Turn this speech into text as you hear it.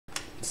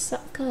What's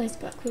up guys,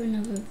 back with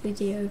another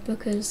video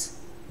because,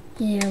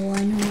 yeah,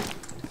 why not?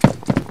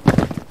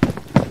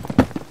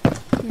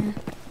 Yeah.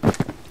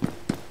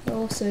 But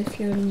also if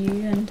you're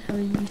new and have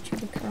a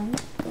YouTube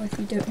account, or if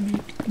you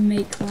don't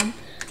make one,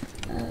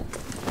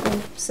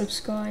 well,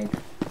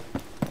 subscribe.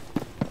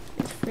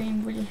 It's free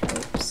and really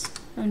helps.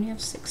 I only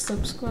have 6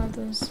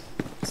 subscribers.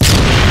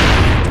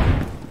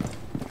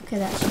 Okay,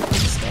 that actually kind of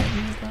scared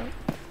me,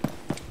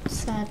 but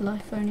sad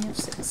life, I only have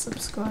 6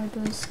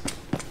 subscribers.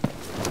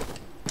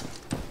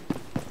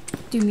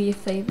 Do me a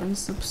favour and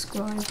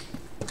subscribe.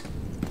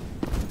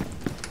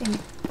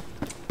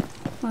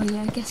 Oh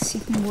yeah, I guess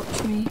you can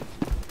watch me.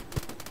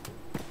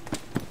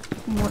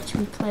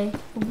 Play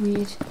a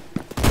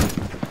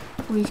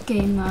weird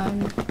game that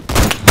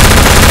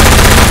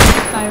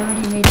I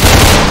already made a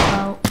video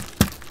about.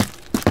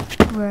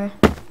 Bruh.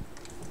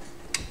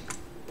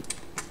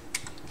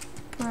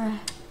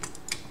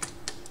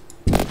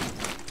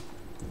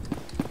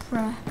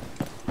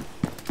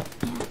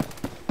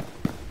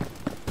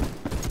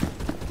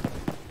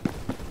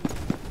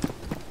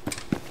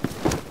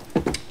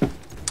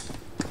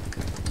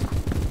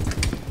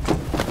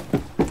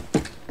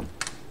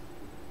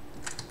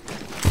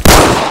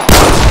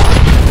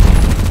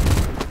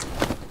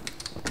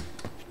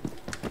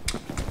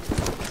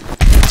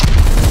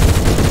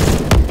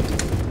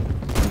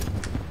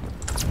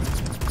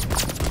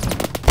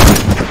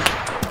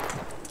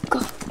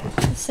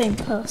 Same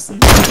person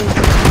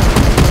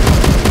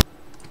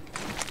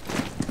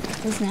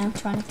is now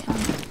trying to camp.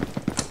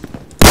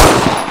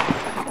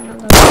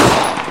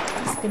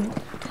 It's gonna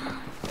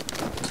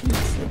be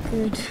so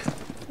good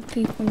for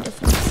people in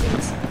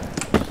defences.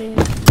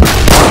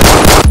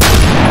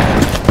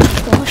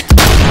 God.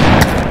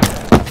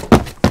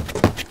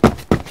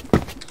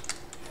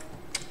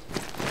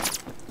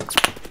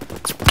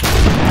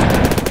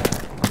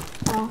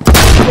 Oh,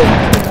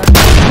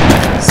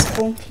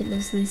 spawn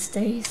killers these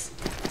days.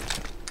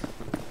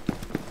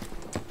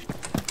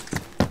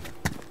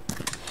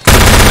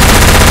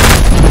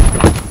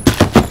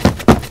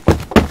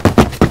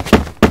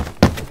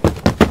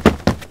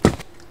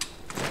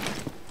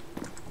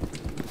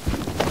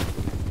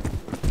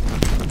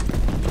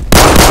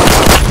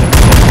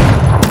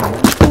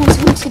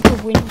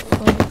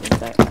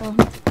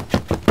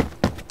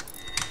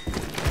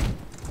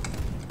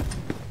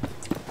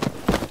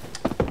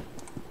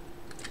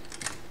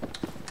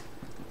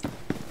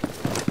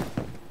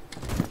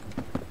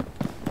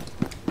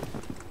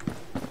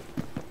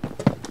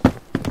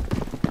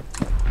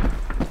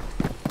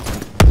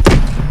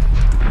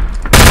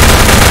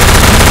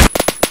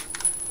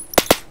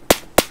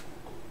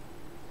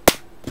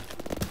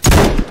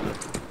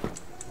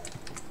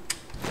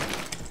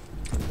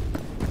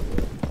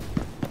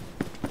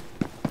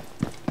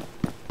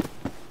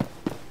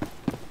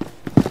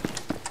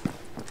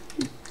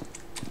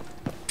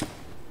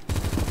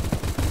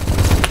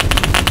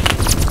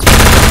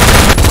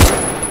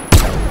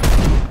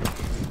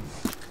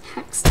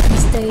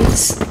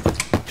 Days.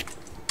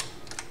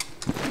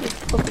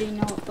 Probably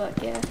not,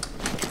 but yeah.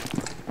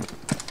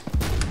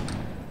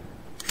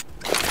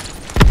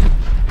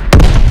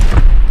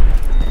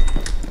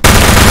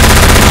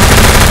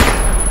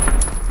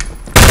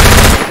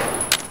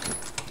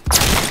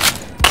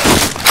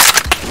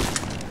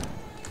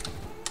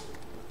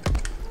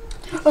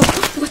 Oh,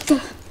 what the?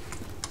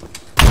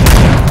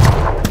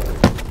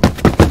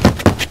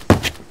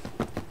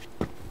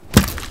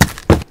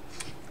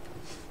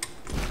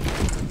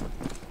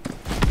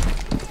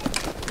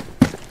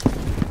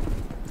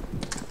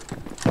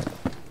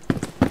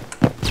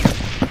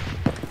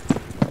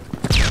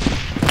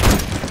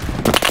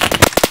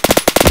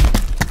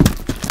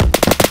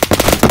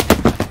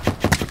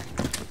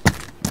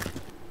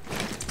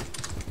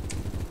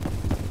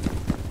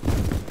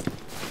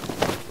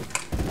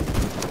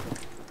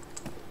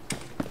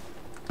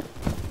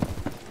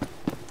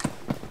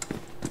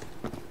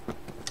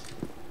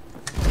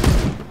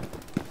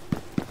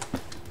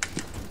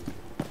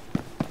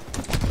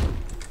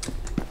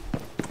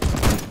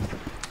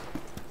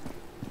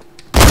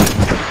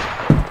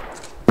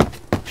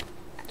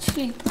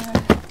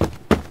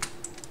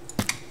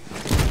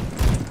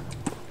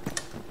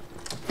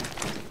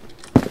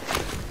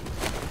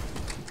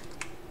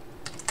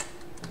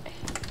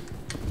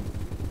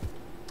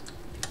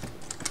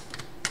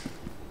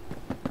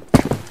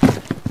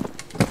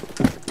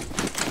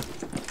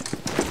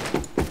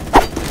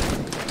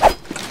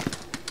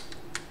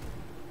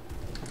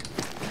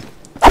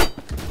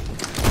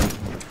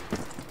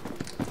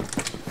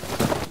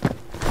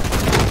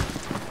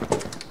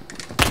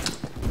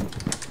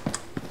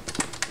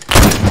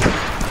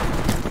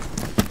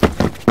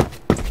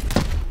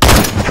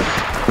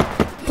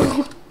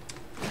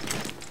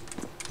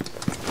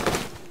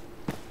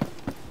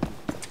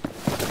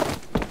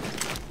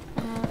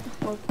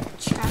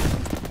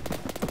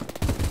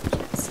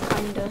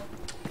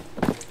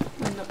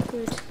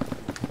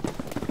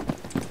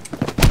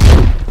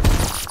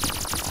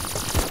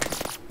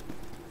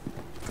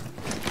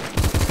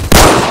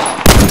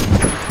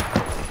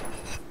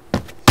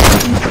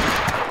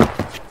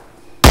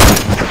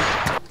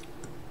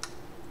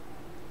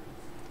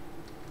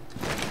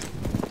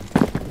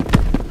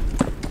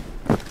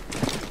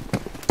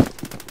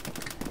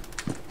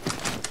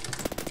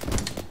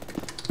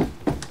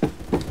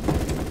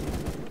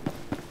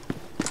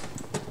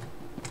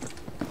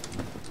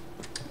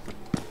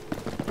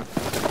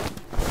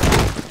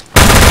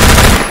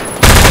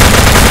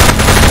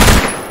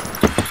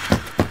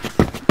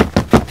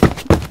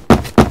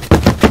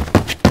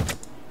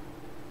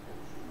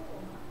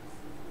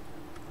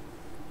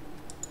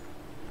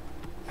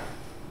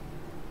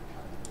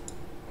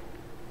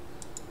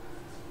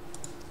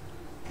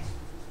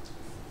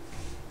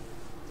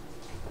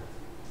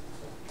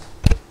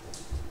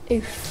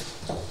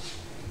 Oof.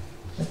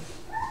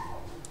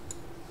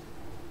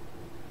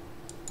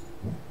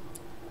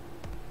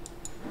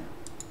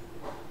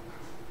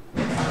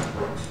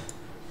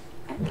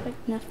 Act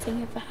like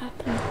nothing ever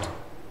happened.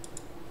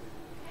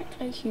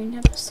 Act like you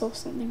never saw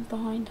something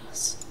behind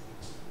us.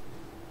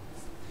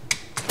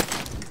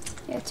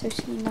 Yeah,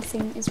 totally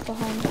nothing is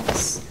behind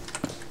us.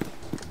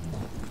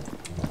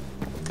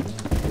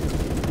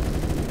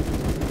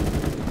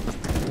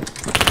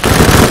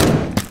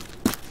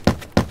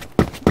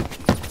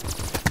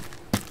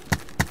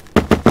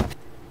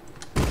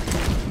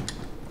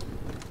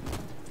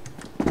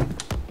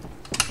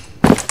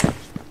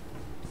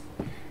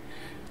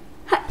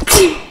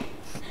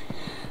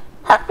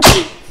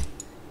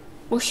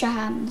 Wash your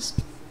hands.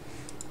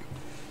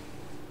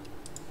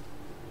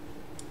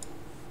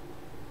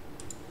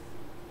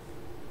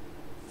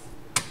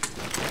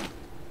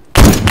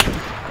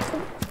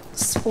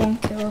 Spawn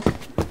kill.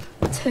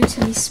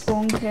 Totally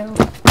spawn kill.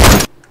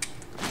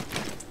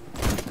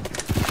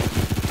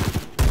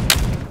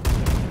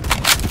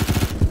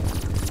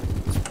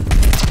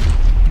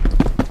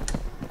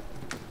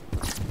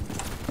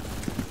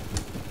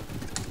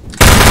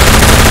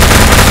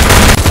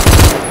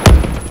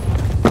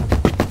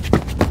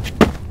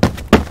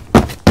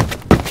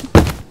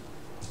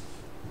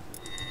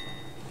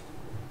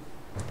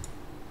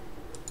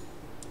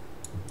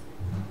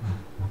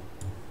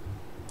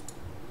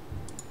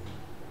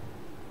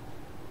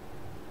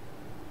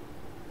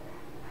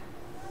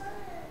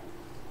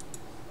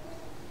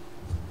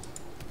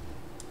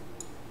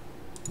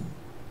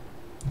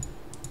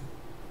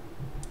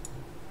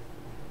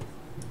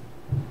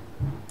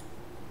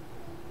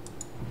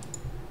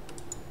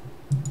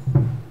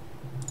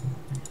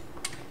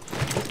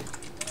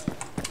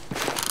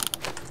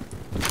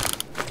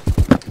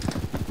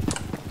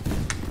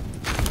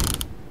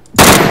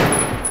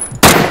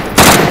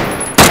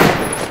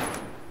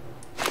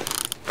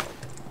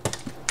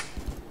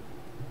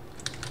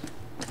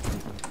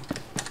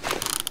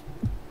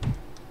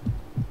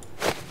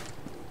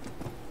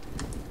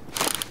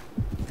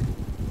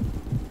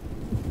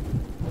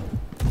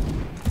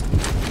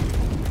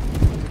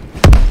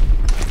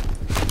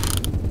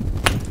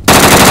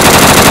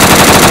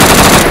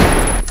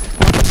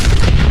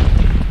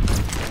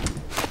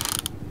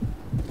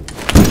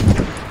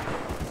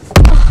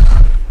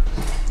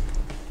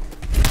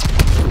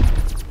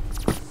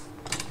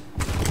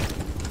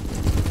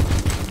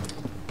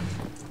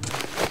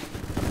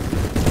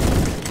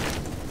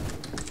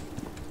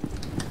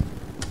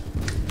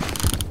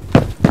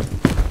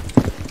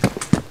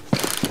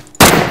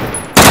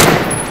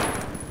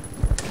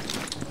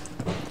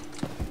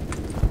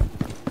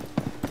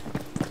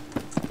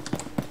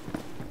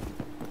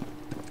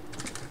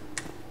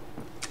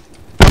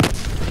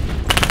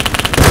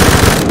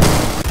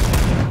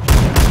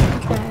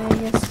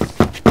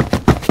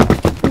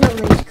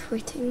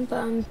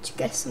 But I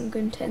guess I'm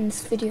going to end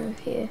this video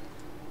here.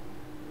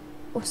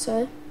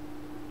 Also,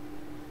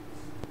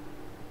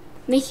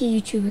 make a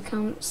YouTube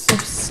account,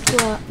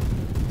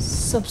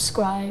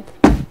 subscribe,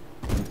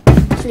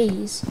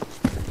 please.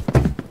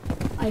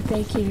 I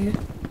beg you.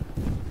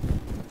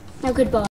 Now goodbye.